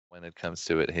when it comes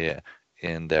to it here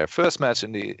in their first match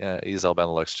in the ESL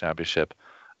Benelux Championship.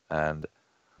 And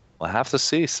we'll have to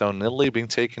see. So Nidalee being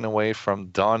taken away from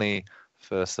Donny,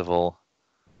 first of all.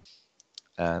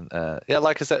 And yeah,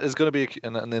 like I said, it's going to be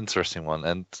an interesting one.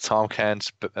 And Tom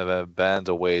Kench banned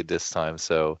away this time,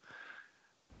 so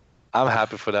I'm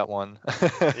happy for that one.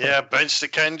 Yeah, bench the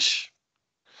Kench.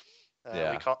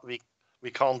 Yeah. We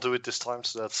can't do it this time,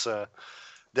 so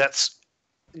that's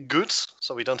good.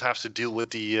 So we don't have to deal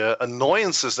with the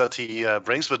annoyances that he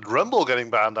brings. But Rumble getting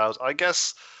banned out, I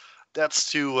guess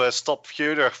that's to stop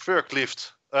Total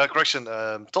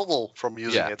from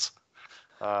using it.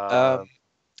 Yeah.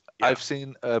 I've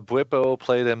seen Bwipo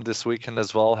play them this weekend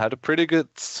as well. Had a pretty good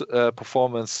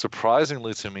performance,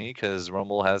 surprisingly to me, because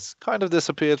Rumble has kind of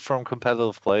disappeared from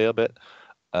competitive play a bit.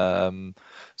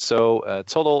 So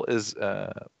Total is,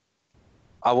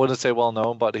 I wouldn't say well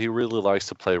known, but he really likes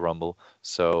to play Rumble.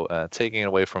 So taking it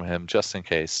away from him just in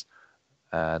case.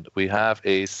 And we have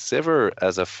a Sivir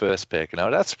as a first pick. Now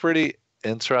that's pretty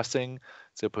interesting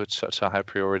to put such a high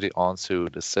priority onto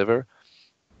the Sivir.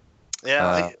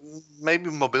 Yeah, maybe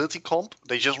mobility comp.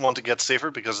 They just want to get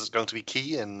Sivir because it's going to be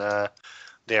key in their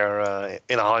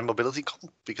in a high mobility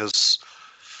comp. Because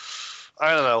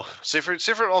I don't know,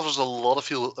 Sivir offers a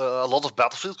lot of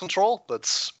battlefield control,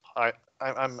 but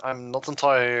I'm not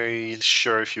entirely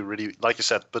sure if you really, like you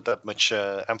said, put that much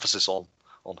emphasis on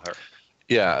her.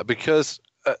 Yeah, because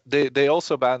they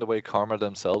also banned away Karma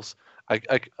themselves.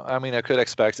 I mean, I could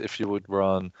expect if you would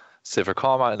run Sivir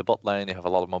Karma in the bot lane, you have a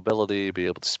lot of mobility, be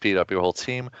able to speed up your whole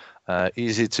team,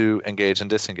 easy to engage and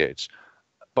disengage.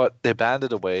 But they banned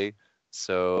it away,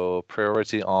 so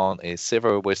priority on a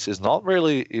Sivir, which is not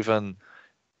really even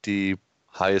the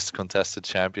highest contested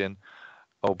champion.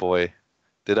 Oh boy,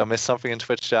 did I miss something in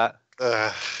Twitch chat?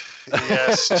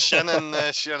 Yes, Shannon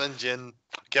Jin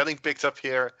getting picked up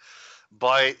here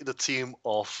by the team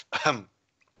of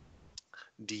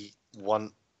the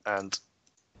one and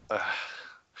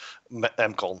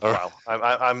mCon. Wow,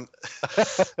 I'm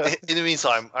in the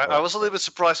meantime, I was a little bit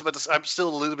surprised about this. I'm still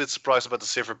a little bit surprised about the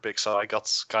Sivir pick, so I got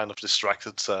kind of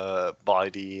distracted by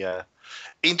the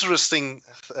interesting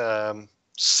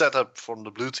setup from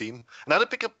the blue team. And then I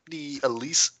pick up the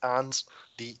Elise and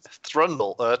the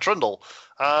Trundle. Trundle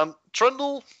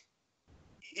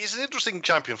is an interesting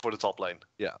champion for the top lane.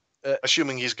 Yeah.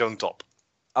 Assuming he's going top.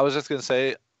 I was just going to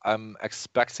say, I'm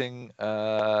expecting,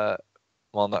 well,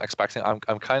 not expecting, I'm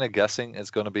kind of guessing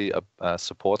it's going to be a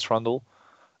support Trundle.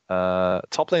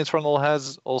 Top lane Trundle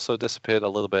has also disappeared a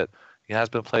little bit. He has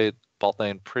been played bot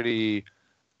lane pretty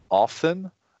often,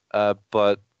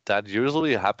 but that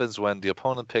usually happens when the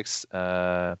opponent picks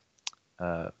the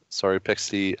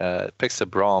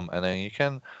Braum, and then you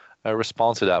can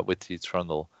respond to that with the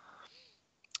Trundle.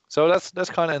 So that's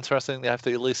kind of interesting. They have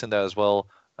the Elise in there as well.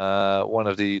 One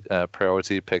of the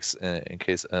priority picks in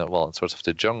case, in sort of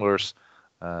the junglers.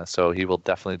 So he will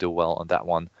definitely do well on that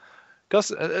one,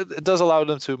 because it does allow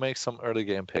them to make some early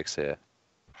game picks here.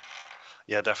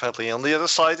 Yeah, definitely. On the other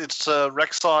side, it's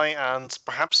Rek'Sai and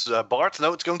perhaps Bard.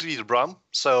 No, it's going to be the Braum.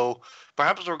 So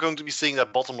perhaps we're going to be seeing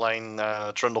that bottom lane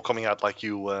Trundle coming out like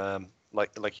you were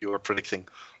predicting.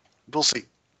 We'll see.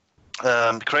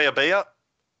 Kreia Bea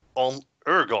on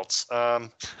Urgot.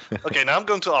 Okay, now I'm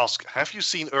going to ask: have you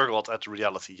seen Urgot at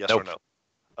reality? Yes Nope. or no?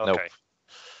 Okay. Nope.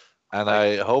 And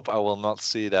I hope I will not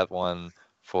see that one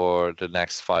for the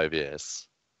next 5 years.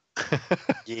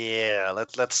 Yeah,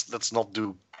 let's not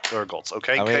do Urgot.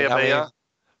 Okay, I mean,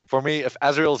 for me, if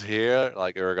Azrael's here,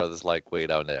 like Urgot is like way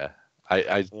down there.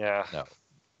 I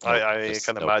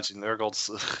can imagine Urgot's.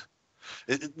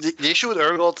 The issue with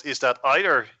Urgot is that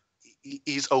either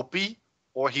he's OP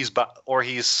or he's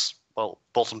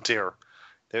bottom tier.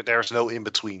 There's no in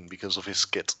between because of his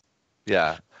kit.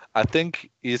 Yeah, I think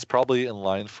he's probably in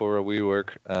line for a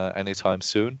rework anytime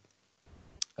soon.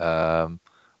 But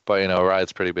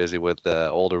Riot's pretty busy with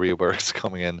all the reworks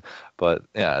coming in. But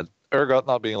yeah, Urgot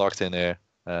not being locked in there,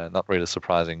 not really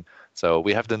surprising. So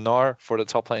we have the Gnar for the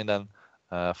top lane then,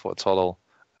 for Total,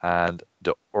 and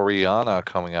the Orianna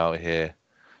coming out here.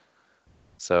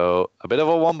 So a bit of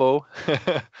a wombo,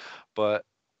 but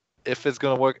if it's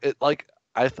gonna work,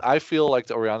 I feel like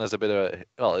the Orianna is a bit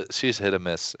of she's hit and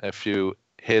miss. If you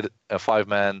hit a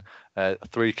 5-man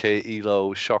 3k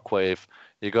elo shockwave,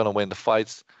 you're gonna win the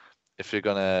fights. If you're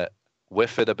gonna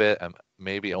whiff it a bit and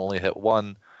maybe only hit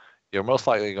one, you're most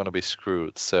likely gonna be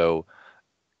screwed. So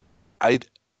you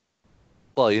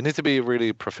need to be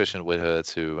really proficient with her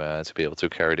to be able to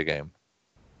carry the game.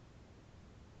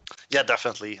 Yeah,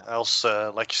 definitely. Else,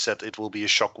 like you said, it will be a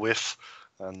shock whiff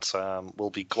and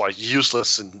will be quite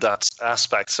useless in that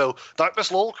aspect. So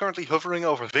Darkness LoL currently hovering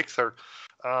over Victor.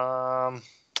 I'm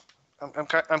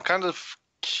kind of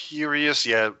curious.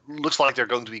 Yeah, looks like they're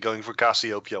going to be going for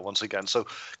Cassiopeia once again. So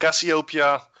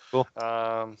Cassiopeia, Cool.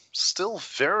 still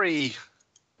very,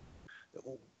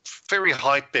 very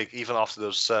high pick even after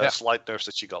those slight nerfs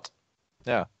that she got.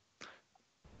 Yeah.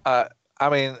 I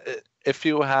mean, if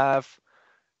you have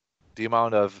the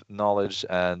amount of knowledge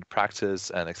and practice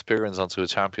and experience onto a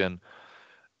champion,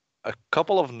 a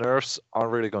couple of nerfs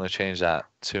aren't really going to change that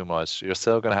too much. You're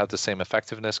still going to have the same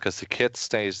effectiveness because the kit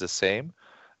stays the same.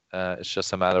 It's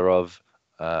just a matter of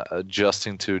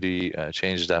adjusting to the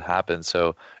changes that happen.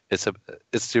 So it's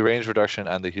the range reduction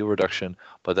and the heal reduction,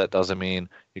 but that doesn't mean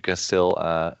you can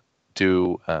still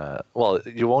do well.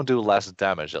 You won't do less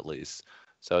damage at least.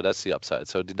 So that's the upside.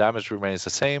 So the damage remains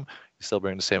the same. You still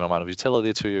bring the same amount of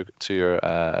utility to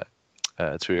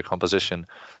your composition.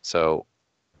 So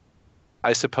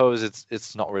I suppose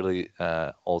it's not really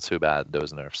all too bad,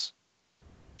 those nerfs.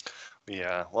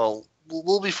 Yeah, well,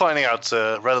 we'll be finding out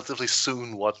relatively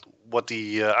soon what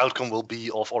the outcome will be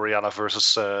of Orianna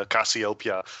versus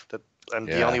Cassiopeia.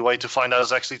 The only way to find out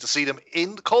is actually to see them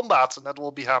in combat, and that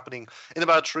will be happening in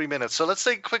about 3 minutes. So let's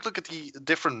take a quick look at the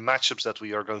different matchups that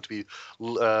we are going to be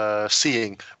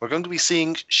seeing. We're going to be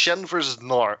seeing Shen versus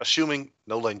Gnar, assuming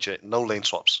no lane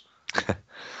swaps.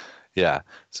 Yeah,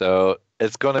 so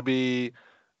it's going to be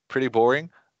pretty boring,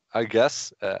 I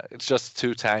guess. It's just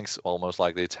two tanks, almost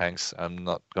like they tanks. I'm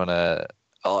not going to...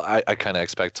 I kind of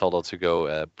expect Total to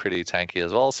go pretty tanky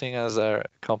as well, seeing as their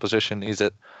composition needs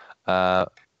it.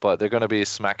 But they're going to be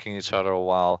smacking each other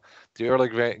while the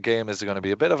early game is going to be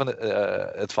a bit of an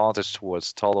advantage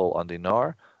towards Total on the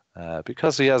Gnar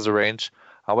because he has the range.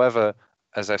 However,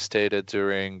 as I stated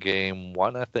during game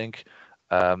 1, I think,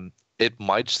 it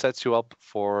might set you up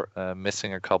for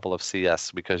missing a couple of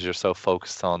CS because you're so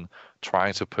focused on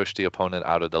trying to push the opponent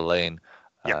out of the lane.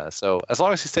 Yeah. So as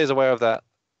long as he stays aware of that,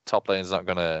 top lane is not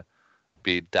going to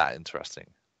be that interesting.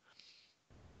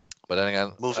 But then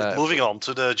again... Moving on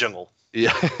to the jungle.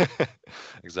 Yeah,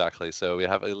 exactly. So we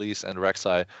have Elise and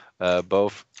Rek'Sai,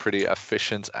 both pretty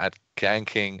efficient at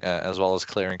ganking as well as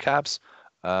clearing caps.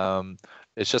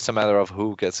 It's just a matter of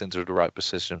who gets into the right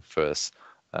position first.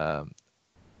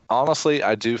 Honestly,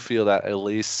 I do feel that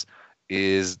Elise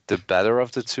is the better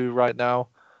of the two right now.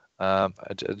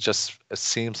 It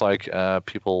seems like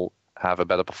people have a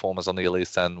better performance on the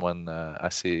Elise than when I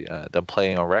see them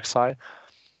playing on Rek'Sai.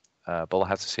 But we'll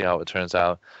have to see how it turns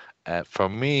out. For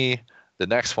me, the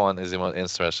next one is the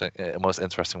most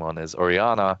interesting one is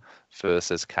Orianna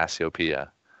versus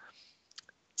Cassiopeia.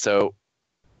 So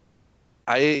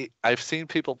I've seen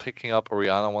people picking up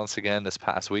Orianna once again this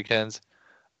past weekend,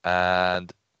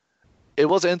 and it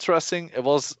was interesting. It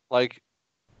was like,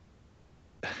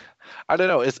 I don't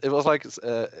know. It was like it's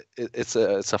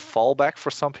a fallback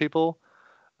for some people,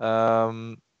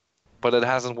 but it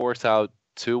hasn't worked out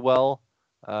too well.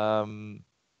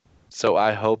 So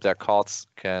I hope that Kots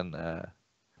can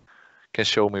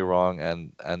show me wrong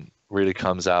and really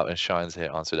comes out and shines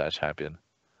here onto that champion.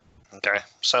 Okay,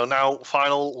 so now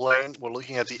final lane, we're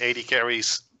looking at the AD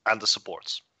carries and the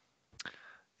supports.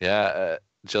 Yeah,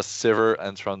 just Sivir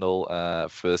and Trundle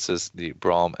versus the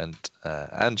Braum and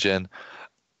Jhin.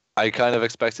 I kind of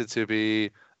expect it to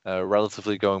be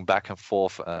relatively going back and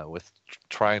forth with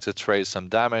trying to trade some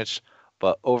damage.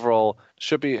 But overall,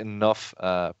 should be enough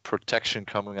protection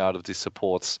coming out of these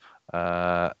supports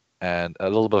and a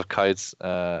little bit of Kite's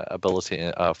ability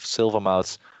of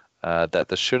Silvermouth that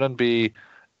there shouldn't be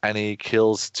any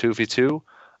kills 2v2.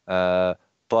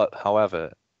 But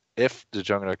however, if the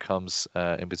jungler comes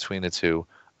in between the two,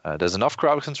 there's enough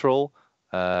crowd control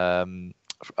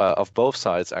of both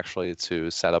sides actually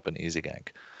to set up an easy gank.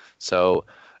 So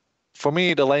for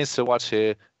me, the lanes to watch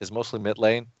here is mostly mid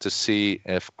lane to see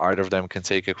if either of them can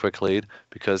take a quick lead,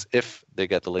 because if they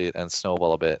get the lead and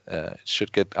snowball a bit, it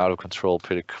should get out of control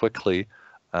pretty quickly.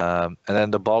 And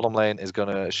then the bottom lane is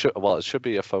it should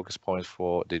be a focus point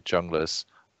for the junglers.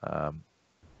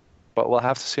 But we'll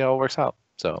have to see how it works out.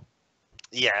 So.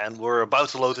 Yeah, and we're about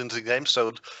to load into the game,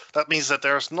 so that means that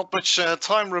there's not much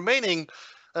time remaining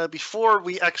before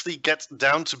we actually get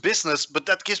down to business, but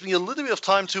that gives me a little bit of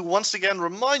time to once again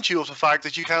remind you of the fact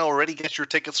that you can already get your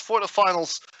tickets for the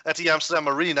finals at the Amsterdam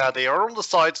Arena. They are on the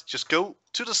site. Just go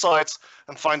to the site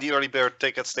and find the early bird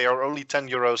tickets. They are only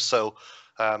 €10, so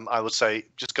I would say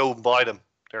just go and buy them.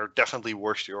 They're definitely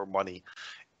worth your money.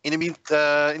 In the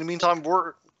meantime,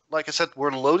 like I said,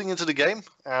 we're loading into the game,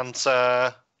 and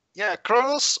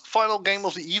Kronos, final game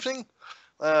of the evening.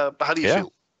 How do you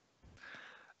feel?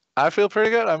 I feel pretty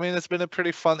good. I mean, it's been a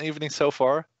pretty fun evening so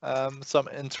far. Some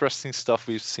interesting stuff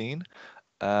we've seen.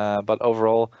 But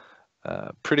overall,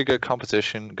 pretty good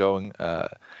competition going.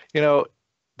 You know,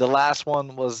 the last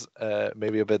one was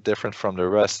maybe a bit different from the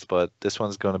rest, but this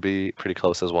one's going to be pretty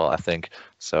close as well, I think.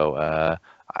 So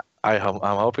I'm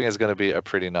hoping it's going to be a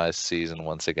pretty nice season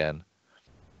once again.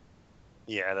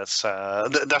 Yeah, that's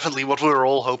definitely what we were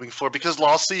all hoping for, because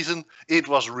last season it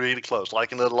was really close.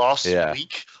 Like in the last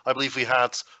week, I believe we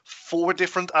had 4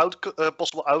 different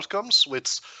possible outcomes,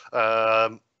 with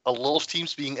a lot of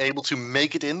teams being able to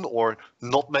make it in or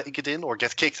not make it in or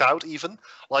get kicked out even.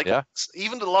 Like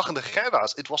even the Lach and the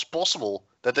Gerda's, it was possible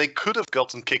that they could have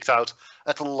gotten kicked out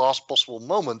at the last possible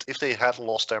moment if they had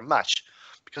lost their match.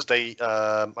 Because they,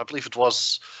 I believe it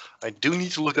was, I do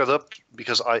need to look that up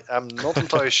because I am not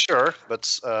entirely sure,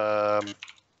 but I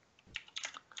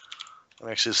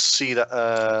actually see that.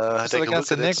 Was it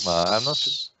against Enigma? I'm not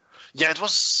sure. Yeah, it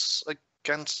was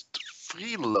against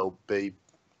Freelo, babe.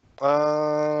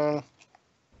 Let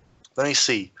me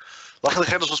see. Lachlan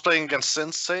was playing against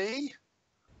Sensei,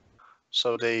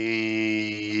 so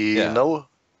they know.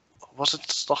 Was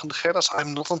it Lachlan Gerdas?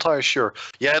 I'm not entirely sure.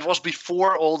 Yeah, it was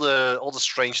before all the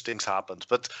strange things happened,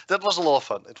 but that was a lot of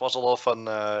fun. It was a lot of fun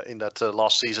in that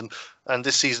last season, and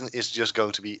this season is just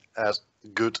going to be as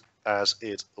good as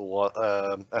it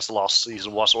was, as the last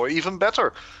season was, or even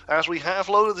better, as we have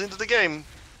loaded into the game.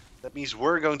 That means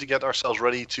we're going to get ourselves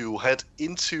ready to head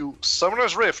into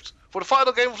Summoner's Rift for the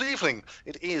final game of the evening.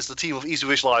 It is the team of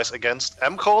ECVisualize against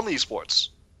mCon Esports.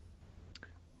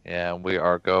 Yeah, we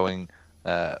are going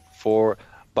for,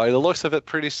 by the looks of it,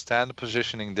 pretty standard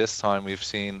positioning this time. We've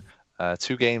seen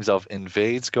 2 games of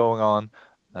invades going on,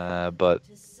 but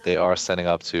they are setting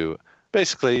up to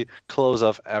basically close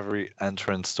off every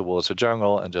entrance towards the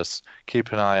jungle and just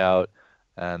keep an eye out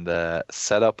and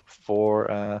set up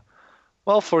for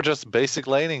for just basic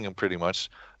laning, pretty much.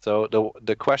 So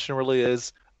the question really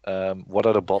is, what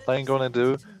are the bot lane going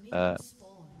to do?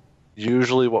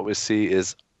 Usually what we see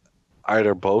is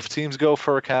either both teams go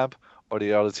for a camp, or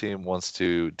the other team wants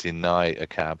to deny a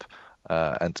camp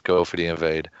and go for the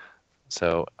invade.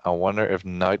 So I wonder if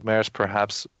Nightmares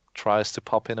perhaps tries to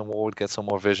pop in a ward, get some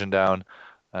more vision down,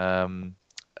 and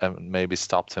maybe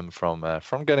stopped him from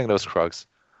getting those Krugs.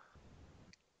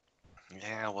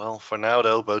 Yeah, well, for now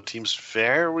though, both teams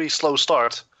very slow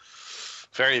start,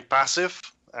 very passive,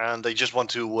 and they just want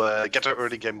to get their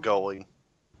early game going.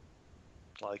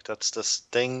 Like, that's this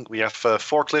thing. We have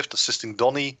Forklift assisting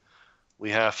Donny.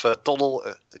 We have Toddle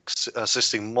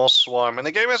assisting Moss Swarm, and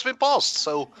the game has been paused,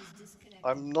 so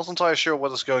I'm not entirely sure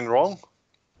what is going wrong.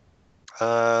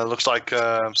 Looks like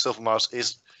Silvermouse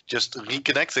is just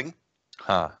reconnecting.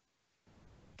 Huh.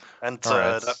 And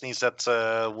that means that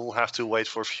we'll have to wait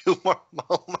for a few more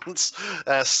moments,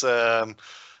 as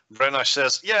Brenna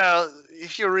says, yeah,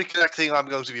 if you're reconnecting, I'm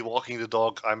going to be walking the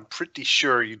dog. I'm pretty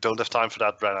sure you don't have time for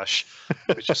that, Brennash.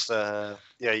 Which is,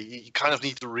 you kind of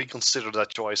need to reconsider that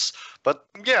choice. But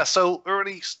yeah, so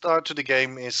early start to the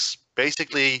game is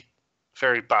basically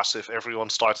very passive. Everyone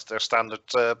starts at their standard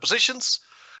positions.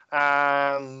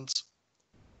 And,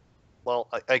 well,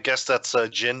 I guess that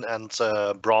Jin and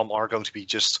Braum are going to be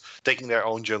just taking their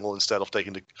own jungle instead of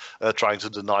taking trying to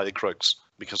deny the Krugs.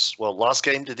 Because, well, last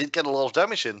game they did get a lot of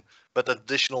damage in, but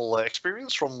additional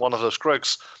experience from one of those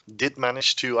Krugs did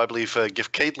manage to, I believe,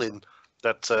 give Caitlyn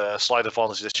that slight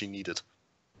advantage that she needed.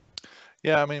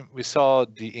 Yeah, I mean, we saw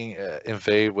the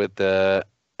invade with the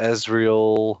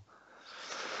Ezreal.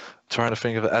 Trying to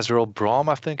think of Ezreal Braum,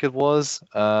 I think it was.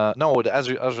 No, the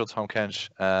Ezreal Tom Kench.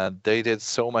 They did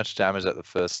so much damage at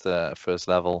the first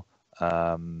level,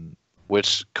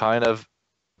 which kind of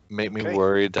made me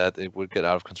worried that it would get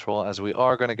out of control, as we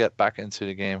are going to get back into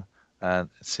the game, and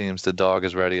it seems the dog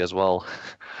is ready as well,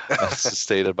 as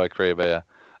stated by Krabeya.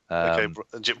 Okay,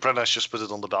 Brenna's just put it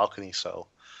on the balcony, so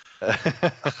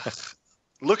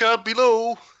look out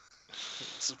below.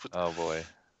 Oh boy.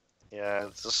 Yeah,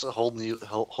 it's just a whole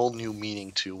new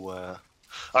meaning to.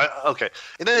 Okay.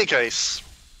 In any case,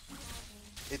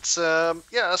 it's a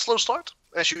slow start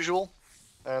as usual,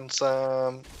 and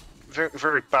very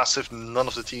very passive. None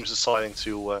of the teams deciding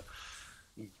to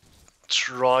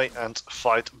try and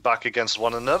fight back against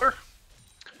one another.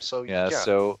 So yeah.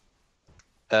 So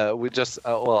we just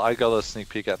I got a sneak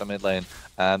peek at the mid lane,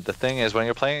 and the thing is, when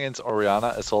you're playing against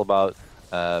Orianna, it's all about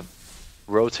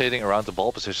rotating around the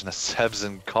ball position, as Sebs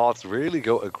and Kods really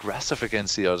go aggressive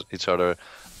against each other,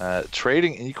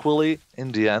 trading equally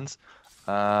in the end.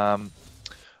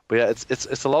 But yeah,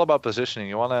 it's a lot about positioning.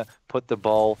 You want to put the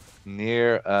ball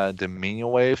near the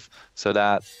minion wave, so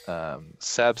that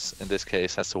Sebs in this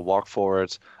case has to walk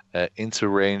forward into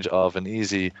range of an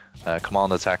easy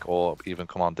command attack or even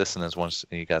command dissonance once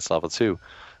he gets level 2.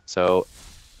 So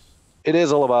it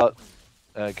is all about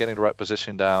getting the right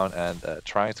position down and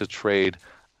trying to trade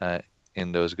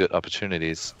in those good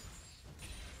opportunities.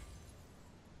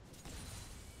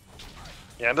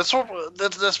 Yeah, that's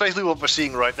basically what we're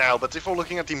seeing right now. But if we're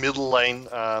looking at the middle lane,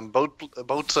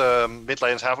 both mid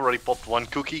lanes have already popped one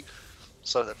cookie.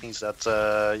 So that means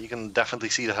that you can definitely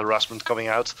see the harassment coming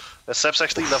out. Seb's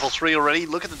actually level 3 already.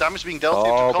 Look at the damage being dealt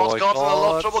here to Cards. Cards in a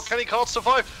lot of trouble. Can he Cards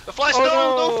survive? The flash,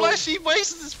 no flash. He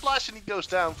wasted his flash and he goes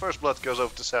down. First blood goes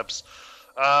over to Seb's.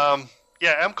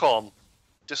 Yeah, mCon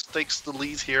just takes the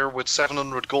lead here with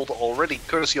 700 gold already,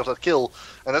 courtesy of that kill.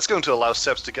 And that's going to allow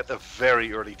Seb's to get a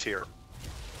very early tier.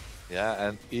 Yeah,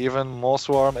 and even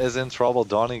Mossworm is in trouble.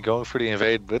 Donny going for the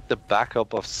invade with the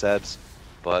backup of Seb's,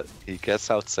 but he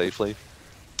gets out safely.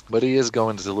 But he is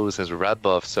going to lose his red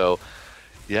buff, so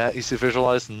yeah,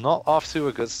 ECVisualize not off to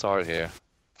a good start here.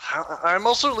 I'm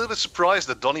also a little bit surprised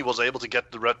that Donny was able to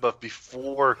get the red buff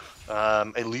before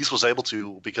Elise was able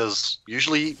to, because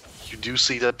usually you do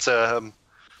see that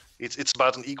it's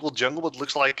about an equal jungle, but it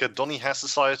looks like Donny has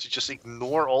decided to just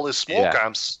ignore all his small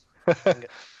camps and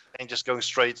just going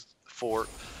straight for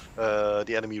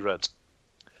the enemy red.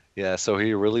 Yeah, so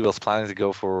he really was planning to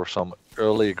go for some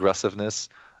early aggressiveness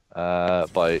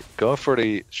by going for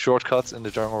the shortcuts in the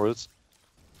jungle routes.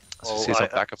 So you see some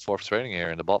back and forth trading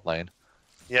here in the bot lane.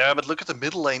 Yeah, but look at the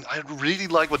middle lane. I really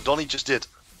like what Donny just did.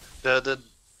 The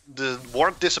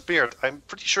ward disappeared. I'm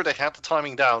pretty sure they had the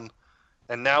timing down,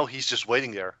 and now he's just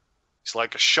waiting there. He's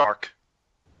like a shark.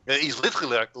 Yeah, he's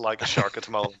literally like a shark at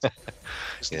the moment.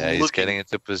 Yeah, he's getting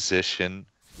into position.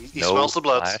 He smells the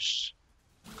blood. Flash.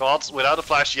 Gods, without a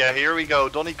flash, yeah, here we go.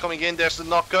 Donny coming in, there's the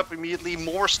knock up immediately.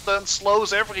 More stun,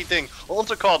 slows everything.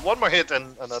 Onto Cod, one more hit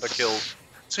and another kill.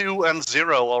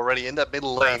 2-0 already in that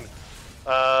middle lane.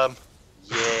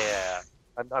 Yeah,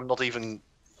 I'm not even...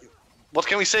 What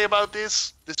can we say about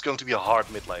this? This is going to be a hard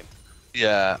mid lane.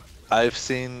 Yeah, I've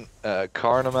seen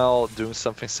Carnamel doing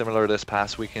something similar this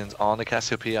past weekend on the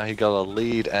Cassiopeia. He got a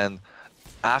lead, and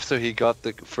after he got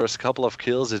the first couple of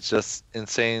kills, it's just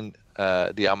insane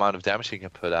the amount of damage he can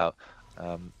put out.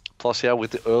 Plus, yeah,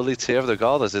 with the early tier of the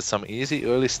Goddess, it's some easy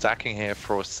early stacking here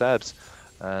for Sebs.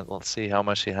 And let's see how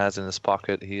much he has in his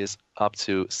pocket. He is up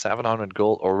to 700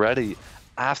 gold already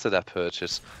after that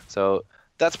purchase. So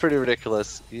that's pretty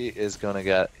ridiculous. He is going to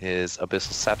get his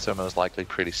Abyssal Scepter most likely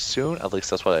pretty soon. At least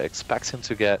that's what I expect him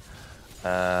to get.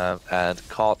 And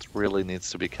Cod really needs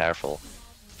to be careful.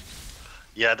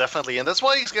 Yeah, definitely. And that's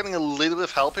why he's getting a little bit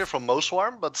of help here from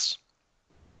Moswarm. But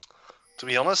to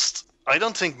be honest, I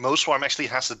don't think Moswarm actually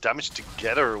has the damage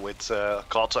together with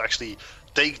Cod to actually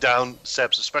take down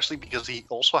Sebs, especially because he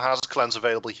also has his cleanse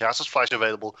available, he has his flash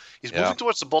available. He's moving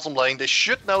towards the bottom lane. They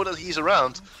should know that he's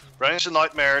around. Branch the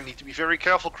Nightmare, need to be very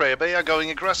careful. Kreabea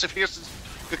going aggressive. Here's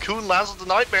the Cocoon, lands on the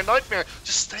Nightmare. Nightmare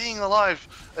just staying alive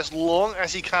as long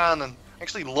as he can, and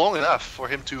actually long enough for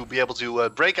him to be able to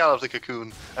break out of the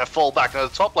Cocoon and fall back. Now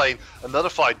the top lane, another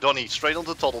fight. Donny straight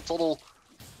onto Toddle. Toddle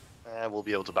will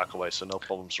be able to back away, so no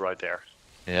problems right there.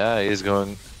 Yeah, he's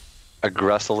going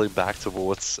aggressively back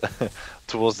towards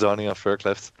towards Donny on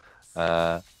Faircliff,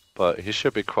 but he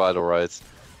should be quite alright.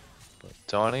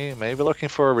 Donny maybe looking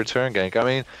for a return gank. I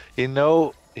mean, he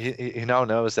now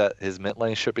knows that his mid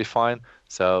lane should be fine,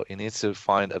 so he needs to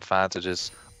find advantages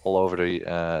all over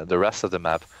the rest of the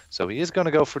map. So he is going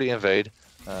to go for the invade.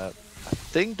 I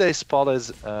think they spotted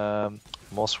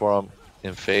Mossworm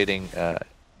invading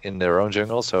in their own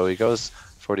jungle, so he goes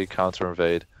for the counter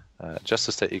invade just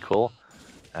to stay equal.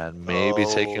 And maybe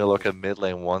taking a look at mid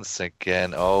lane once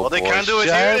again. Oh, well, they can do it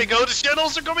here. They go. The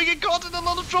Shadows are coming in. Caught in a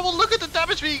lot of trouble. Look at the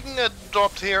damage being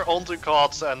dropped here onto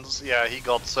Cod, and yeah, he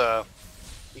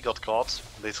got caught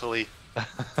literally.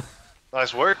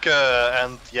 Nice work.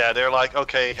 And yeah, they're like,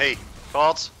 okay, hey,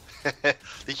 Cod, did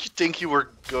you think you were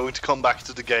going to come back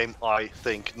to the game? I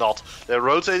think not. They're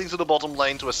rotating to the bottom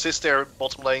lane to assist their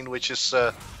bottom lane, which is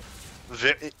in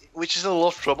a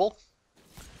lot of trouble.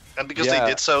 And because they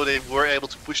did so, they were able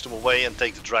to push them away and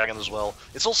take the dragon as well.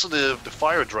 It's also the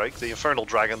fire drake, the infernal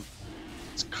dragon.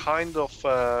 It's kind of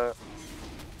a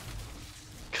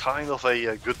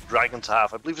good dragon to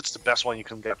have. I believe it's the best one you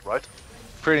can get, right?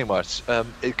 Pretty much.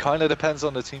 It kind of depends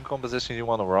on the team composition you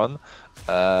want to run,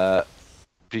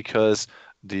 because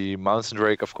the mountain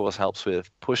drake, of course, helps with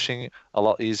pushing a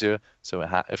lot easier. So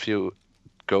if you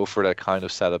go for that kind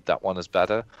of setup, that one is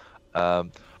better.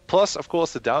 Plus, of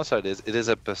course, the downside is it is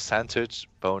a percentage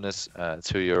bonus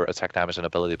to your attack damage and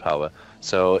ability power.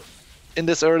 So in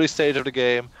this early stage of the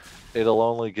game, it'll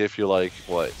only give you like,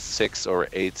 what, 6 or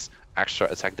 8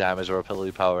 extra attack damage or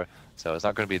ability power. So it's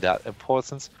not going to be that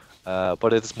important.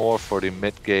 But it's more for the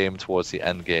mid game towards the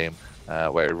end game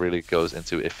where it really goes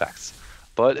into effects.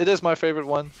 But it is my favorite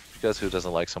one, because who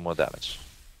doesn't like some more damage?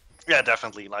 Yeah,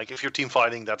 definitely. Like, if you're team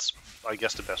fighting, that's, I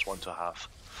guess, the best one to have.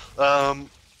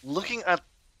 Looking at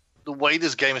the way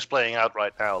this game is playing out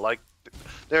right now, like,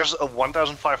 there's a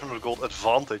 1,500 gold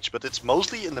advantage, but it's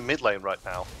mostly in the mid lane right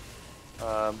now.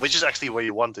 Which is actually where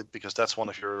you want it, because that's one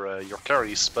of your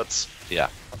carries. But yeah,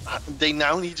 they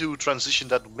now need to transition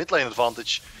that mid lane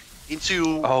advantage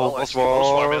into. Oh, well, actually,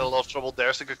 most are in a lot of trouble.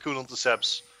 There's the cocoon onto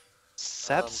Sebs.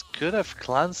 Sebs could have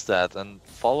cleansed that and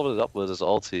followed it up with his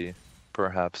ulti,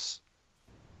 perhaps.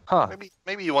 Huh?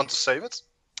 Maybe you want to save it.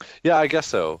 Yeah, I guess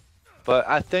so. But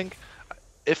I think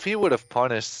if he would have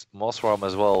punished Mossworm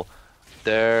as well,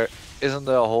 there isn't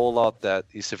a whole lot that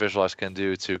ECVisualize can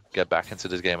do to get back into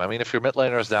this game. I mean, if your mid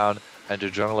laner is down and your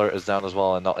jungler is down as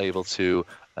well and not able to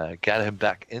get him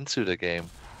back into the game,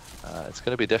 it's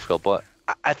going to be difficult. But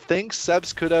I think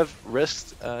Sebs could have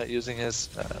risked using his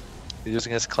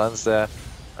cleanse there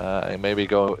and maybe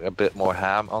go a bit more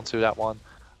ham onto that one.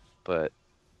 But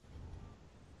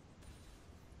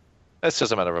it's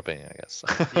just a matter of opinion, I guess.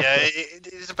 Yeah,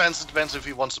 it depends. It depends if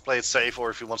he wants to play it safe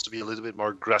or if he wants to be a little bit more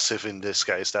aggressive in this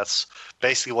case. That's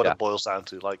basically what it boils down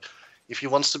to. Like, if he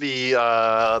wants to be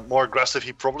more aggressive,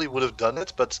 he probably would have done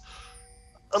it. But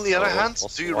on the other hand,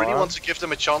 do you really want to give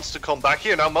them a chance to come back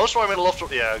here? Now, Mostwarm in a lot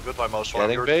of... Yeah, goodbye,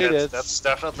 Mostwarm. You're dead. That's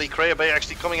definitely Kreia Bay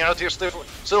actually coming out here.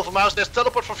 Silver Mouse, there's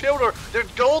teleport for Fyodor. There's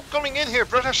gold coming in here.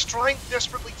 Breta's trying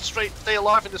desperately to stay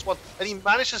alive in this one, and he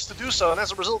manages to do so. And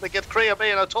as a result, they get Kreia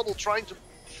Bay and now Toddle trying to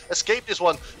escape this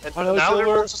one. And now there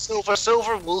comes Silver.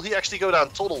 Silver, will he actually go down?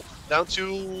 Toddle down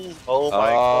to... Oh my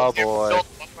god. Boy.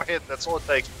 One more hit, that's all it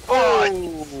takes.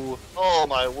 Oh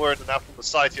my word, and now from the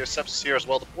side here, Seps is here as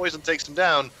well. The poison takes him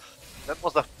down. That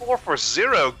was a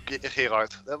 4-for-0,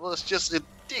 Gerard. That was just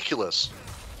ridiculous.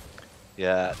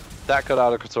 Yeah, that got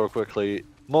out of control quickly.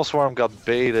 Mossworm got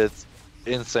baited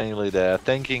insanely there,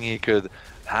 thinking he could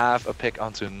have a pick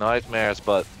onto Nightmares,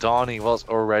 but Donnie was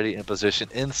already in position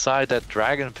inside that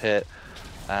Dragon Pit,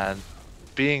 and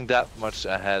being that much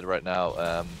ahead right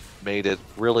now made it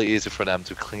really easy for them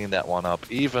to clean that one up,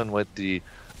 even with the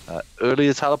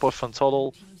earlier teleport from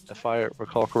Toddle, if I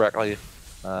recall correctly.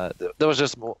 There was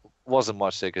just wasn't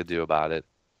much they could do about it.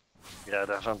 Yeah,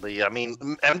 definitely. I mean,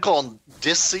 mCon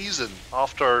this season,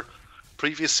 after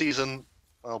previous season,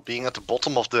 well, being at the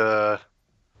bottom of the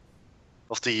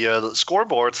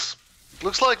scoreboard,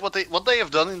 looks like what they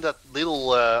have done in that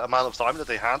little amount of time that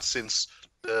they had since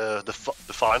the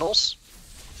finals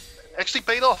actually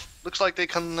paid off. Looks like they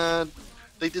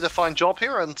did a fine job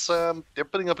here, and they're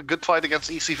putting up a good fight against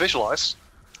ECVisualize.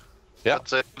 Yeah.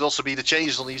 But it could also be the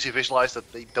changes on ECVisualize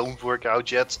that they don't work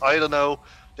out yet. I don't know.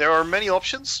 There are many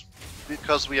options.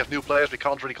 Because we have new players, we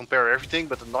can't really compare everything.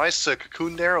 But a nice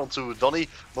cocoon there onto Donny.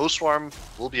 Mostwarm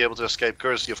will be able to escape,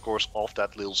 courtesy, of course, of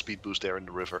that little speed boost there in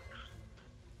the river.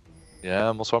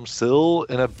 Yeah, Mostwarm still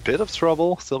in a bit of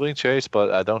trouble, still being chased.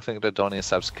 But I don't think that Donny and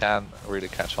Sebs can really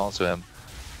catch on to him.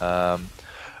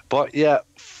 But yeah,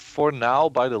 for now,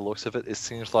 by the looks of it, it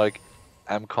seems like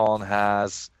mCon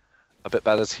has a bit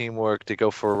better teamwork. They go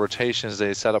for rotations.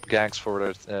 They set up ganks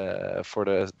for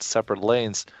the separate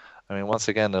lanes. I mean, once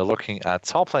again, they're looking at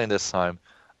top lane this time.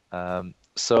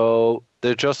 So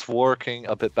they're just working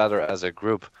a bit better as a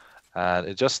group. And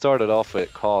it just started off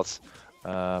with Caught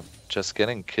just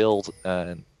getting killed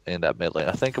in that mid lane.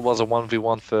 I think it was a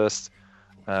 1v1 first.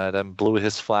 Then blew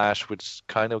his flash, which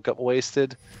kind of got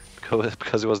wasted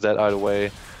because he was dead either way.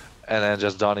 And then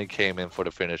just Donny came in for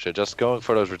the finisher, just going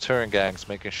for those return ganks,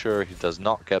 making sure he does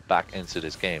not get back into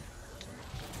this game.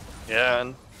 Yeah,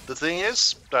 and the thing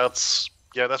is, that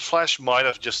flash might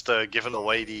have just given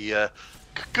away the...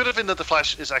 could have been that the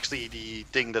flash is actually the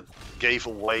thing that gave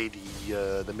away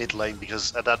the mid lane,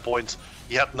 because at that point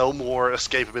he had no more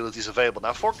escape abilities available.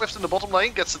 Now Forklift in the bottom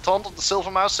lane gets the taunt of the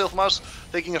Silver Mouse. Silver Mouse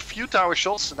taking a few tower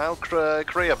shots. Now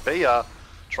Kreia Bea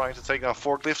trying to take down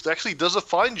Forklift. Actually does a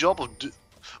fine job of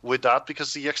with that,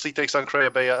 because he actually takes down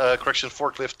Kreia Bea,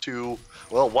 Forklift to,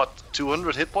 well, what,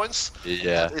 200 hit points?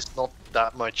 Yeah. That is not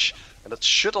that much, and that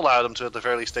should allow them to at the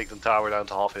very least take the tower down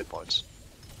to half hit points.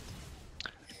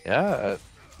 Yeah,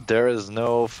 there is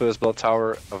no first blood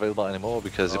tower available anymore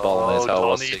because the bottom lane tower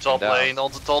was taken top down. lane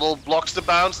onto Toddle, blocks the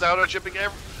bounce. Now they're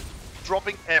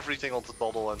dropping everything onto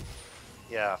Toddle, and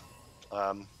yeah,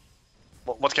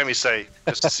 what can we say?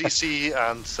 Just CC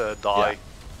and die. Yeah.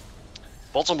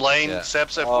 Bottom lane,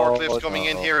 Sebs and Forklift coming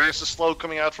in here. Here's the slow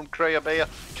coming out from Kreia Bea.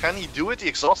 Can he do it? The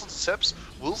exhausted Sebs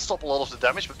will stop a lot of the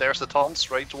damage, but there's the taunt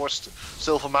straight towards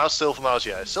Silver Mouse. Silver Mouse,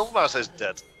 yeah, Silver Mouse is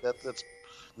dead. That's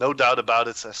no doubt about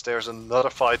it, as there's another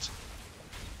fight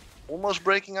almost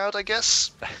breaking out, I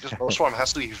guess. Because Swarm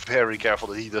has to be very careful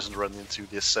that he doesn't run into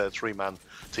this three-man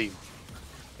team.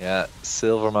 Yeah,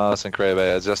 Silvermouse and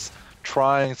Krabe are just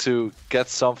trying to get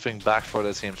something back for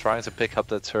the team, trying to pick up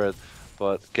that turret,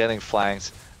 but getting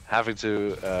flanked, having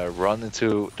to run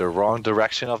into the wrong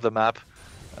direction of the map.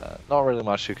 Not really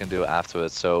much you can do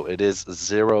afterwards, so it is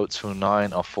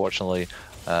 0-9, unfortunately,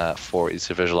 for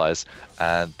ECVisualize,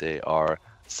 and they are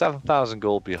 7,000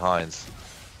 gold behind.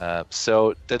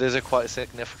 So that is a quite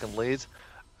significant lead.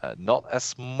 Not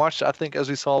as much, I think, as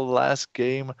we saw last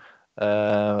game,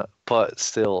 but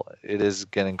still, it is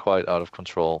getting quite out of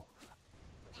control.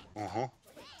 Yeah,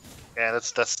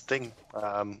 that's the thing.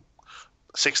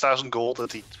 6,000 gold at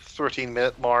the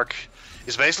 13-minute mark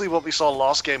is basically what we saw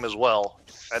last game as well,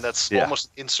 and that's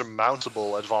almost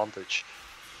insurmountable advantage,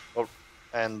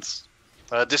 and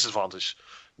disadvantage.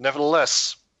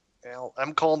 Nevertheless,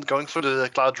 mCon going for the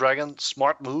Cloud Dragon,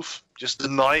 smart move. Just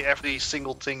deny every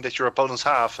single thing that your opponents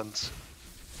have, and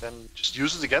then just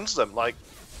use it against them. Like,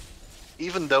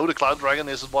 even though the Cloud Dragon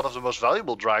isn't one of the most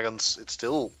valuable dragons, it's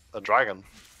still a dragon.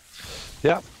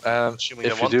 Yeah, if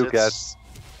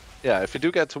you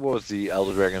do get towards the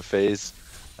Elder Dragon phase,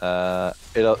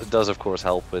 it does of course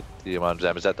help with the amount of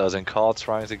damage that does. And Call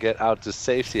trying to get out to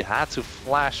safety had to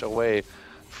flash away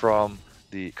from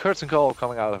the curtain call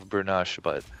coming out of Bernache,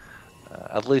 but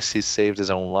at least he saved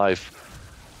his own life.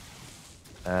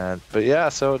 But yeah,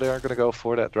 so they're gonna go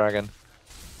for that dragon,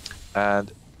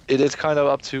 and it is kind of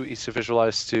up to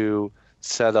ECVisualize to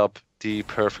set up the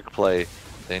perfect play.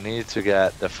 They need to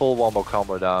get the full wombo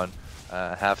combo down,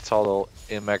 have Toddle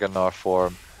in Mega Gnar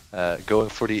form, going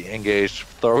for the engage,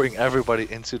 throwing everybody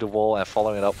into the wall and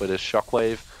following it up with a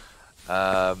shockwave.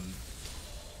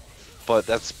 But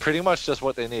that's pretty much just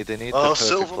what they need. They need the perfect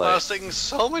play. Silvermouse taking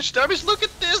so much damage. Look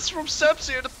at this from Seps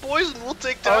here. The poison will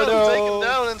take down take him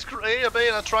down, and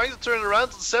Krabe are trying to turn around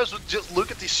to Seps, but just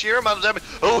look at the sheer amount of damage.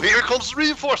 Oh, here comes the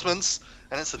reinforcements,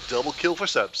 and it's a double kill for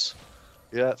Seps.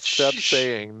 Yeah, Seps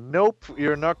saying, nope,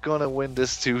 you're not gonna win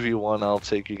this 2v1, I'll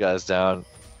take you guys down.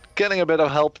 Getting a bit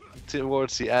of help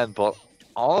towards the end, but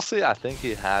honestly, I think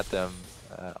he had them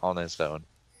on his own.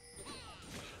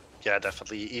 Yeah,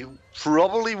 definitely. He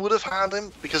probably would have had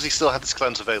him because he still had his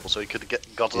cleanse available, so he could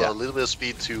have got a little bit of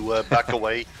speed to back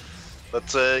away.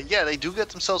 But yeah, they do get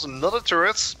themselves another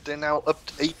turret. They're now up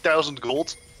to 8,000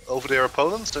 gold over their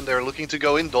opponents, and they're looking to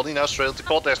go in. Donnie now straight into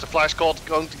COD. There's the flash COD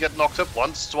going to get knocked up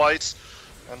once, twice,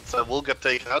 and will get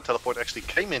taken out. Teleport actually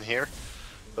came in here,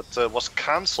 but was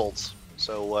cancelled.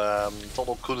 So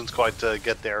Toddle couldn't quite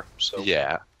get there. So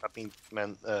yeah, that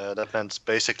meant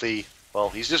basically, well,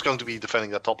 he's just going to be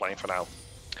defending that top lane for now.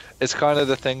 It's kind of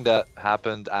the thing that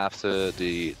happened after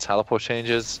the teleport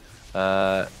changes.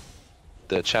 The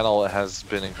channel has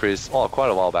been increased, well, quite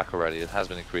a while back already. It has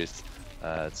been increased.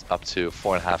 It's up to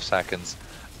 4.5 seconds,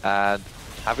 and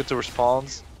having to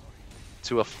respond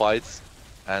to a fight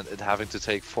and it having to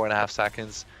take 4.5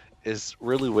 seconds is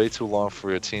really way too long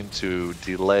for your team to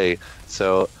delay.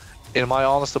 So, in my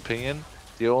honest opinion,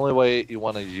 the only way you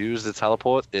want to use the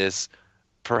teleport is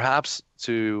perhaps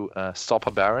to stop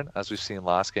a Baron, as we've seen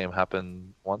last game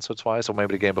happen once or twice, or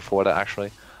maybe the game before that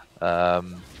actually.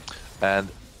 And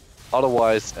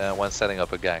otherwise, when setting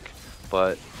up a gank.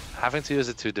 But having to use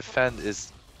it to defend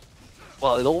is,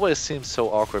 well, it always seems so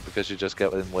awkward because you just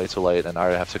get in way too late and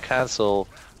either have to cancel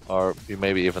or you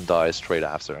maybe even die straight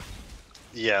after.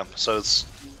 Yeah, so it's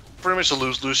pretty much a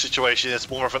lose-lose situation. It's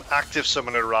more of an active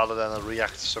summoner rather than a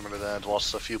reactive summoner than it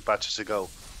was a few patches ago.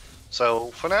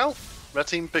 So for now, red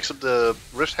team picks up the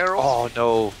Rift Herald. Oh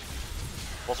no!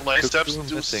 Bottom lane Steps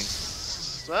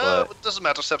missing. It doesn't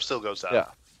matter. Steps still goes down. Yeah,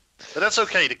 but that's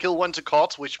okay. The kill went to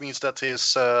COD, which means that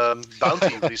his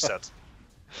bounty reset.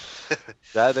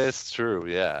 That is true.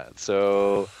 Yeah.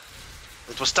 So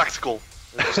it was tactical.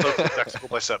 It was totally tactical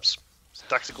by Seps.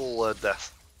 Tactical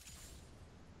death.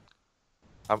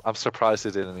 I'm surprised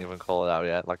they didn't even call it out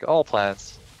yet. Like, all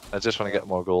plans. I just want to get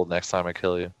more gold next time I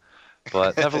kill you.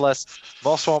 But nevertheless,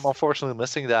 Mossworm unfortunately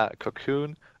missing that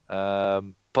cocoon.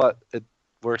 But it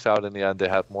worked out in the end. They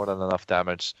had more than enough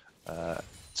damage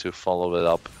to follow it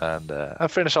up and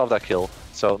finish off that kill.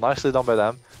 So nicely done by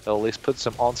them. They'll at least put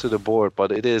them onto the board.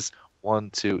 But it is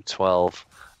 1-12.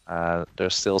 They're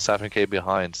still 7k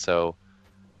behind. So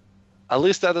at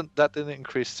least that didn't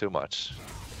increase too much.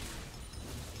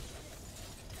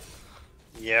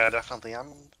 Yeah, definitely.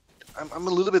 I'm a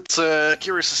little bit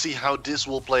curious to see how this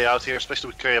will play out here, especially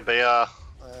with Krabe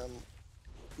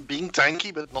being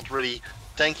tanky, but not really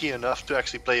tanky enough to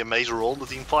actually play a major role in the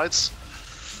team fights.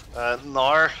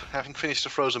 Gnar having finished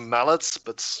the Frozen Mallets,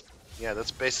 but yeah,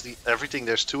 that's basically everything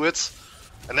there's to it.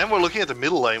 And then we're looking at the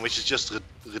middle lane, which is just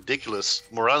ridiculous.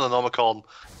 Morale and mCon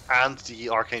and the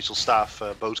Archangel Staff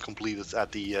both completed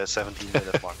at the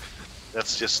 17-minute mark.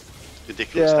 That's just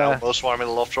ridiculous. Now mCon in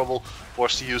a lot of trouble,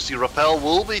 forced to use the Rappel,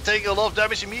 will be taking a lot of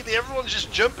damage immediately. Everyone's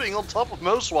just jumping on top of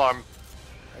mCon.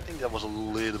 I think that was a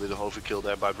little bit of overkill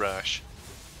there by Brash.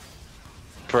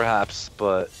 Perhaps,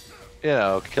 but you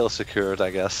know, kill secured,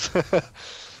 I guess.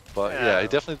 But yeah, he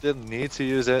definitely didn't need to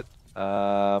use it.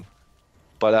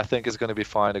 But I think it's going to be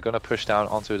fine. They're going to push down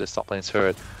onto the top lane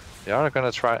turret. They are going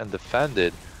to try and defend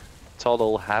it.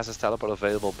 Total has his teleport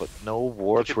available, but no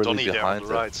wards really behind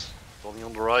it. Donny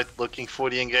on the right, looking for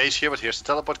the engage here, but here's the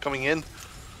teleport coming in.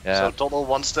 Yeah. So Total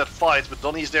wants that fight, but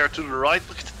Donny's there to the right.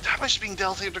 Look at the damage being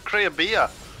dealt here to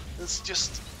Kreabea. It's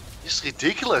just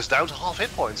ridiculous, down to half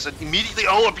hit points. And immediately,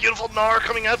 oh, a beautiful Gnar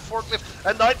coming out, Forklift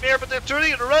and Nightmare, but they're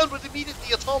turning it around with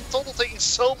immediately a Total taking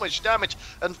so much damage,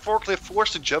 and Forklift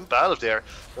forced to jump out of there.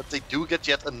 But they do get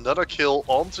yet another kill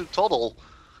onto Total.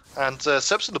 And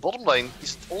Sebs in the bottom lane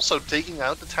is also taking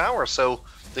out the tower, so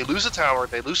they lose the tower,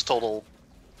 they lose Total.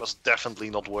 It was definitely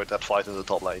not worth that fight in the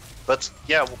top lane. But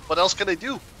yeah, what else can they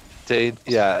do? They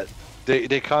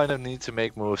kind of need to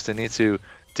make moves. They need to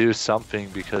do something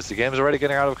because the game is already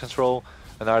getting out of control,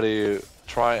 and now they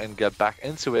try and get back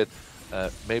into it.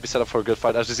 Maybe set up for a good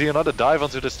fight. As you see another dive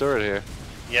onto this turret here.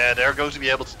 Yeah, they're going to be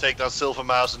able to take down Silver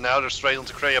Mouse, and now they're straight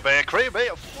onto Kreabea.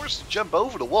 Kreabea forced to jump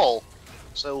over the wall.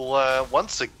 So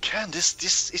once again, this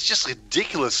is just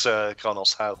ridiculous,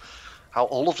 Kronos, how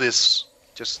all of this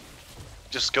just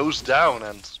goes down,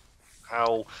 and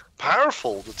how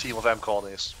powerful the team of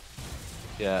mCon is.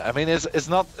 Yeah, I mean it's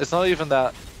not even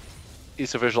that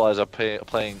ECVisualize are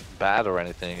playing bad or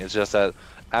anything. It's just that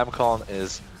mCon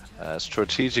is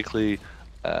strategically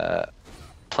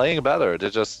playing better. They're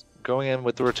just going in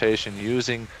with the rotation,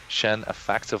 using Shen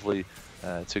effectively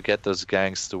to get those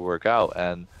ganks to work out,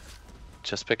 and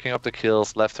just picking up the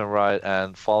kills left and right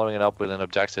and following it up with an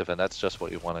objective, and that's just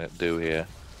what you want to do here.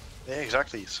 Yeah,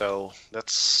 exactly. So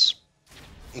that's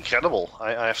incredible,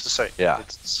 I have to say. Yeah.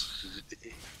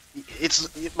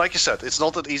 It's like you said, it's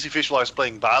not that ECVisualize is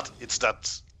playing bad, it's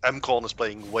that mCon is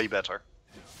playing way better.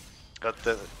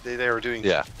 That they are doing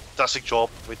a fantastic job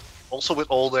with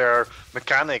all their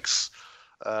mechanics.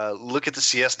 Look at the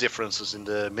CS differences in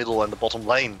the middle and the bottom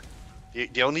lane.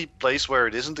 The only place where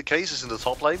it isn't the case is in the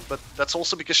top lane, but that's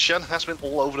also because Shen has been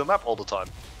all over the map all the time.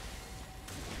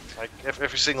 Like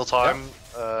every single time,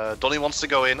 Donny wants to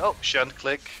go in, oh, Shen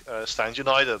click, stand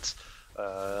united.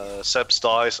 Sebs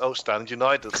dies, oh, stand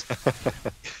united.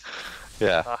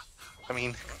 Yeah. I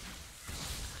mean...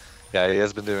 Yeah, he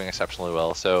has been doing exceptionally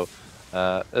well, so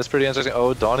that's pretty interesting.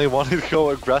 Oh, Donny wanted to go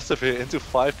aggressive here into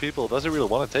 5 people. Does he really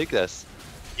want to take this?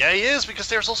 Yeah, he is, because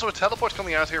there's also a teleport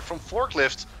coming out here from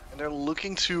Forklift, and they're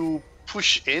looking to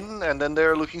push in, and then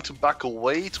they're looking to back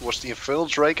away towards the Infernal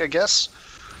Drake, I guess.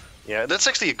 Yeah, that's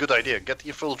actually a good idea. Get the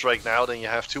Infernal Drake now, then you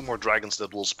have 2 more dragons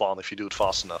that will spawn if you do it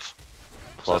fast enough.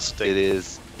 Plus, it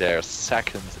is their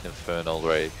second Infernal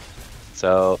Drake.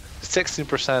 So,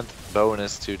 16%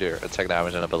 bonus to their attack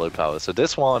damage and ability power. So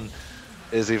this one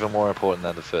is even more important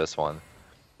than the first one.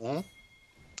 Mm-hmm.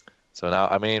 So now,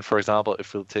 I mean, for example,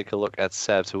 if we take a look at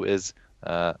Sebs, who is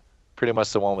pretty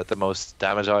much the one with the most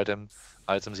damage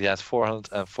items, he has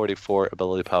 444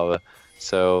 ability power.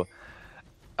 So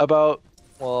about,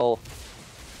 well,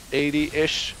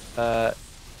 80-ish.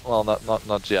 Well,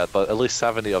 not yet, but at least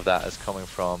 70 of that is coming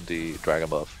from the dragon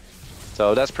buff.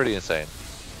 So that's pretty insane.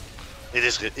 It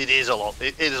is a lot.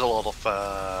 It is a lot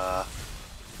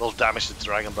of damage that the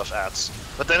dragon buff adds.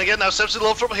 But then again, now Sebs in a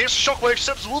lot of trouble. Here's Shockwave.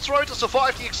 Sebs will try to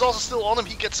survive. The exhaust is still on him.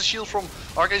 He gets the shield from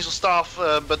Archangel Staff,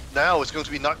 but now it's going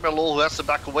to be Nightmare Lol who has to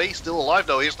back away. Still alive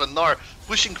though. Here's the Gnar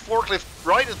pushing Forklift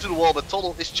right into the wall, but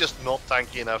Total is just not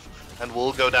tanky enough and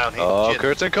will go down here. Oh,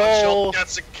 Curtain Call!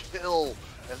 Gets a kill.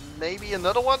 And maybe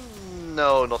another one?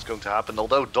 No, not going to happen.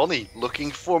 Although Donny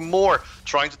looking for more,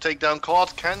 trying to take down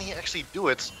Cod. Can he actually do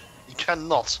it? He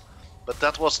cannot. But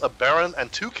that was a Baron and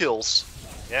 2 kills.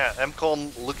 Yeah,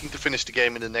 mCon looking to finish the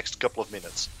game in the next couple of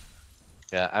minutes.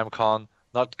 Yeah, mCon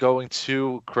not going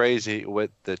too crazy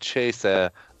with the chase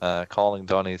there, calling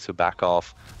Donny to back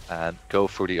off and go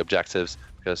for the objectives.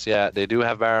 Because yeah, they do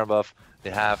have Baron buff. They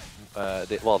have,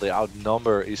 they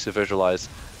outnumber ECVisualize.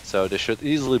 So they should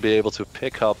easily be able to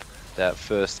pick up that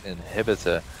first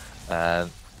inhibitor, and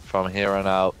from here on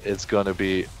out it's going to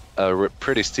be a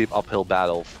pretty steep uphill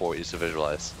battle for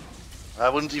ECVisualize. I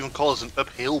wouldn't even call it an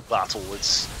uphill battle.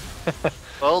 It's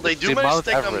well, they do manage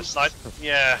to take them.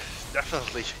 Yeah,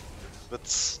 definitely.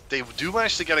 But they do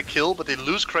manage to get a kill, but they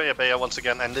lose Kreabea once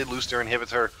again, and they lose their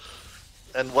inhibitor.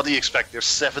 And what do you expect? They're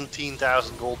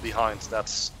 17,000 gold behind.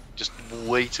 That's just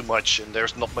way too much, and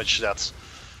there's not much that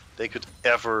they could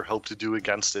ever hope to do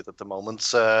against it at the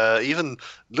moment. Even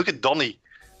look at Donny,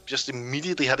 just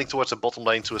immediately heading towards the bottom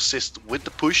lane to assist with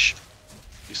the push.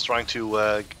 He's trying to,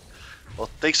 well,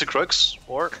 takes the crux,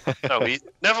 or no,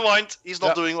 never mind. He's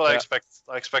not doing what I expected.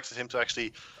 I expected him to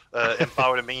actually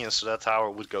empower the minions so that tower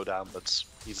would go down, but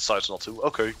he decides not to.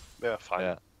 Okay, yeah, fine.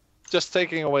 Yeah. Just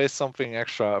taking away something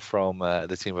extra from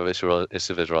the team of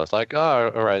ECVisualize. Like,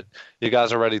 oh, all right, you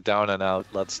guys are already down and out.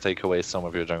 Let's take away some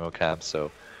of your jungle camps,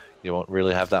 so you won't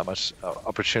really have that much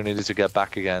opportunity to get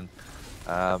back again.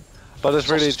 But it's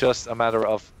really just a matter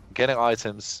of getting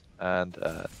items and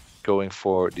going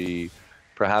for the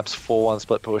perhaps 4-1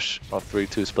 split push or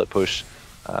 3-2 split push,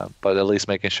 but at least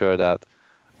making sure that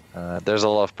there's a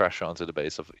lot of pressure onto the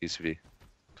base of ECV.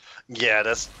 Yeah,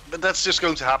 that's just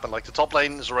going to happen. Like, the top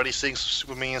lane is already seeing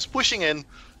super minions pushing in,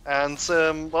 and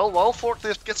well, while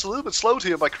Forklift gets a little bit slowed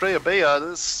here by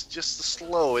Kreabea, it's just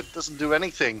slow. It doesn't do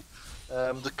anything.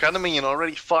 The cannon minion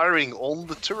already firing on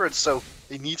the turret, so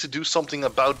they need to do something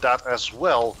about that as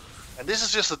well. And this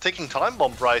is just a ticking time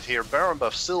bomb right here. Baron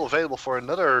buff still available for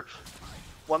another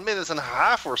 1.5 minutes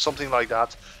or something like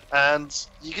that. And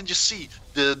you can just see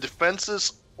the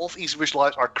defenses of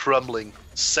ECVisualize are crumbling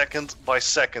second by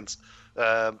second,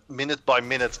 minute by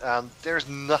minute, and there's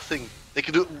nothing they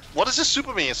can do. What is this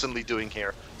Super Minion suddenly doing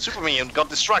here? Super Minion got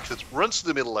distracted, runs to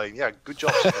the middle lane. Yeah, good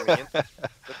job, Super Minion.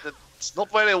 It's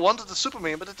not where they wanted the Super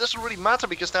Minion, but it doesn't really matter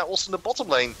because now also in the bottom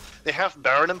lane they have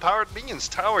Baron empowered minions.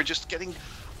 Tower just getting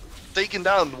taken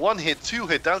down, 1 hit, 2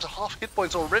 hit, down to half hit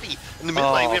points already. In the mid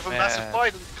lane we have a massive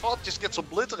fight, and Cod just gets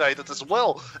obliterated as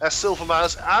well as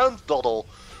Silvermouse and Doddle.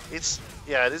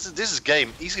 Yeah, this is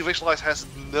game. ECVisualize has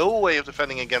no way of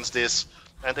defending against this,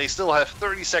 and they still have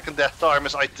 30-second death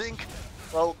timers. I think,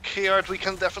 well, Geert, we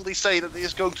can definitely say that it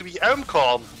is going to be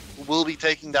mCon who will be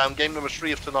taking down game number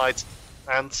 3 of tonight,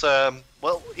 and,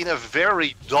 well, in a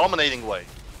very dominating way.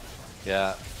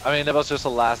 Yeah, I mean, it was just a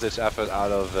last-ditch effort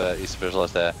out of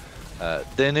ECVisualize there.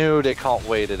 They knew they can't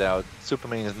wait it out. Super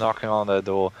Minion is knocking on their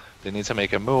door. They need to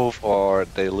make a move or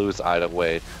they lose either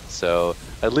way. So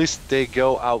at least they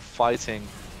go out fighting,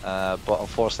 but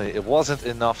unfortunately it wasn't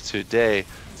enough today.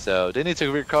 So they need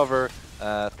to recover,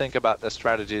 think about their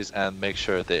strategies and make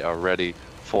sure they are ready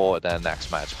for their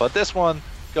next match. But this one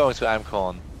going to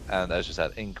mCon, and as you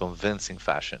said, in convincing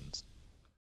fashions.